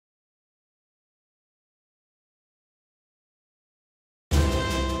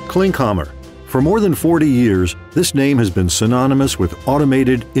Klinkhammer. For more than 40 years, this name has been synonymous with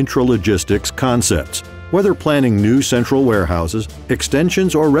automated intralogistics concepts. Whether planning new central warehouses,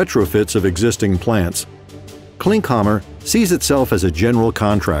 extensions, or retrofits of existing plants, Klinkhammer sees itself as a general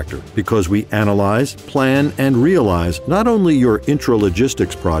contractor because we analyze, plan, and realize not only your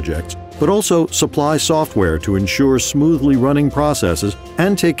intralogistics projects, but also supply software to ensure smoothly running processes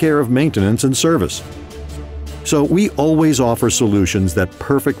and take care of maintenance and service. So we always offer solutions that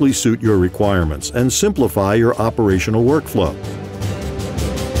perfectly suit your requirements and simplify your operational workflow.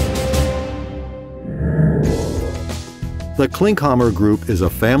 The Klinkhammer Group is a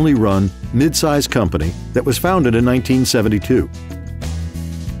family-run, mid-sized company that was founded in 1972.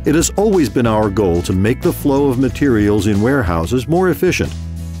 It has always been our goal to make the flow of materials in warehouses more efficient.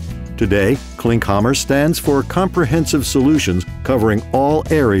 Today, Klinkhammer stands for comprehensive solutions covering all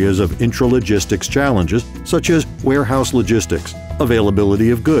areas of intralogistics challenges such as warehouse logistics, availability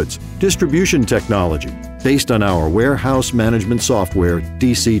of goods, distribution technology, based on our warehouse management software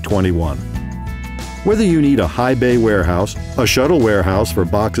DC21. Whether you need a high bay warehouse, a shuttle warehouse for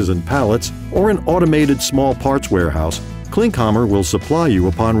boxes and pallets, or an automated small parts warehouse, Klinkhammer will supply you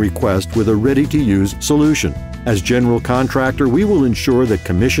upon request with a ready-to-use solution. As general contractor, we will ensure that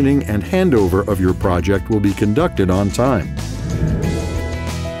commissioning and handover of your project will be conducted on time.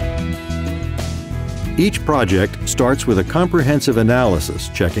 Each project starts with a comprehensive analysis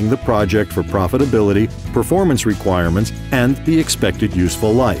checking the project for profitability, performance requirements, and the expected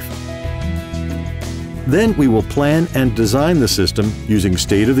useful life. Then we will plan and design the system using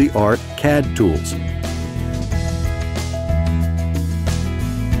state-of-the-art CAD tools.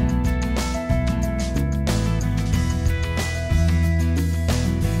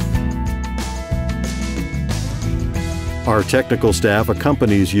 Our technical staff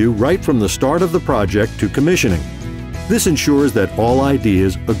accompanies you right from the start of the project to commissioning. This ensures that all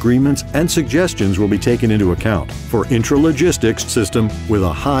ideas, agreements, and suggestions will be taken into account for intralogistics system with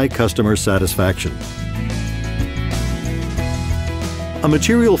a high customer satisfaction. A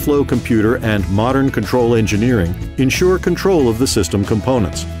material flow computer and modern control engineering ensure control of the system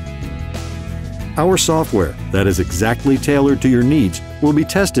components. Our software that is exactly tailored to your needs will be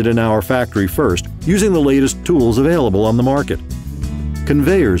tested in our factory first using the latest tools available on the market.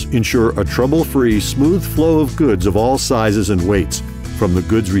 Conveyors ensure a trouble-free, smooth flow of goods of all sizes and weights, from the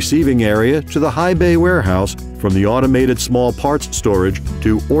goods receiving area to the high bay warehouse, from the automated small parts storage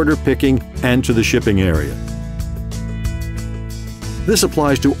to order picking and to the shipping area. This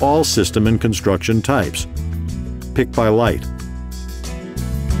applies to all system and construction types. Pick by light,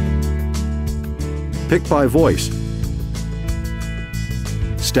 pick by voice,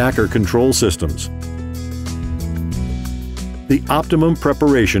 stacker control systems, the optimum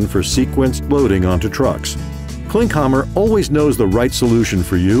preparation for sequenced loading onto trucks. Klinkhammer always knows the right solution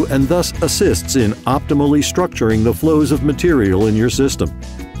for you and thus assists in optimally structuring the flows of material in your system.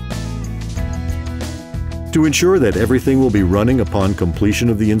 To ensure that everything will be running upon completion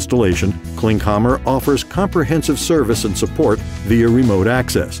of the installation, Klinkhammer offers comprehensive service and support via remote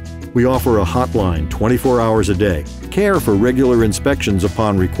access. We offer a hotline 24 hours a day, care for regular inspections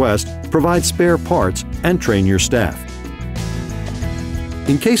upon request, provide spare parts, and train your staff.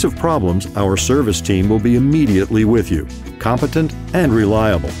 In case of problems, our service team will be immediately with you, competent and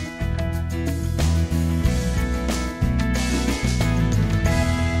reliable.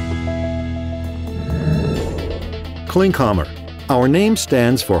 Klinkhammer. Our name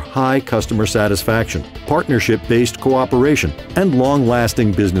stands for high customer satisfaction, partnership-based cooperation, and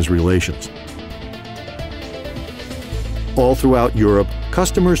long-lasting business relations. All throughout Europe,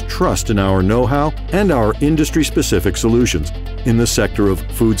 customers trust in our know-how and our industry-specific solutions in the sector of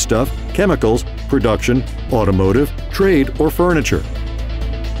foodstuff, chemicals, production, automotive, trade, or furniture.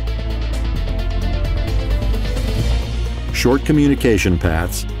 Short communication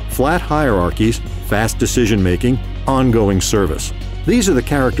paths, flat hierarchies, fast decision-making, ongoing service. These are the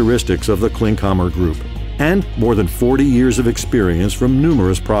characteristics of the Klinkhammer Group, and more than 40 years of experience from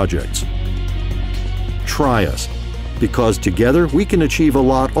numerous projects. Try us, because together we can achieve a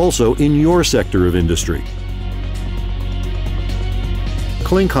lot also in your sector of industry.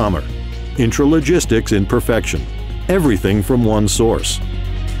 Klinkhammer, intralogistics in perfection. Everything from one source.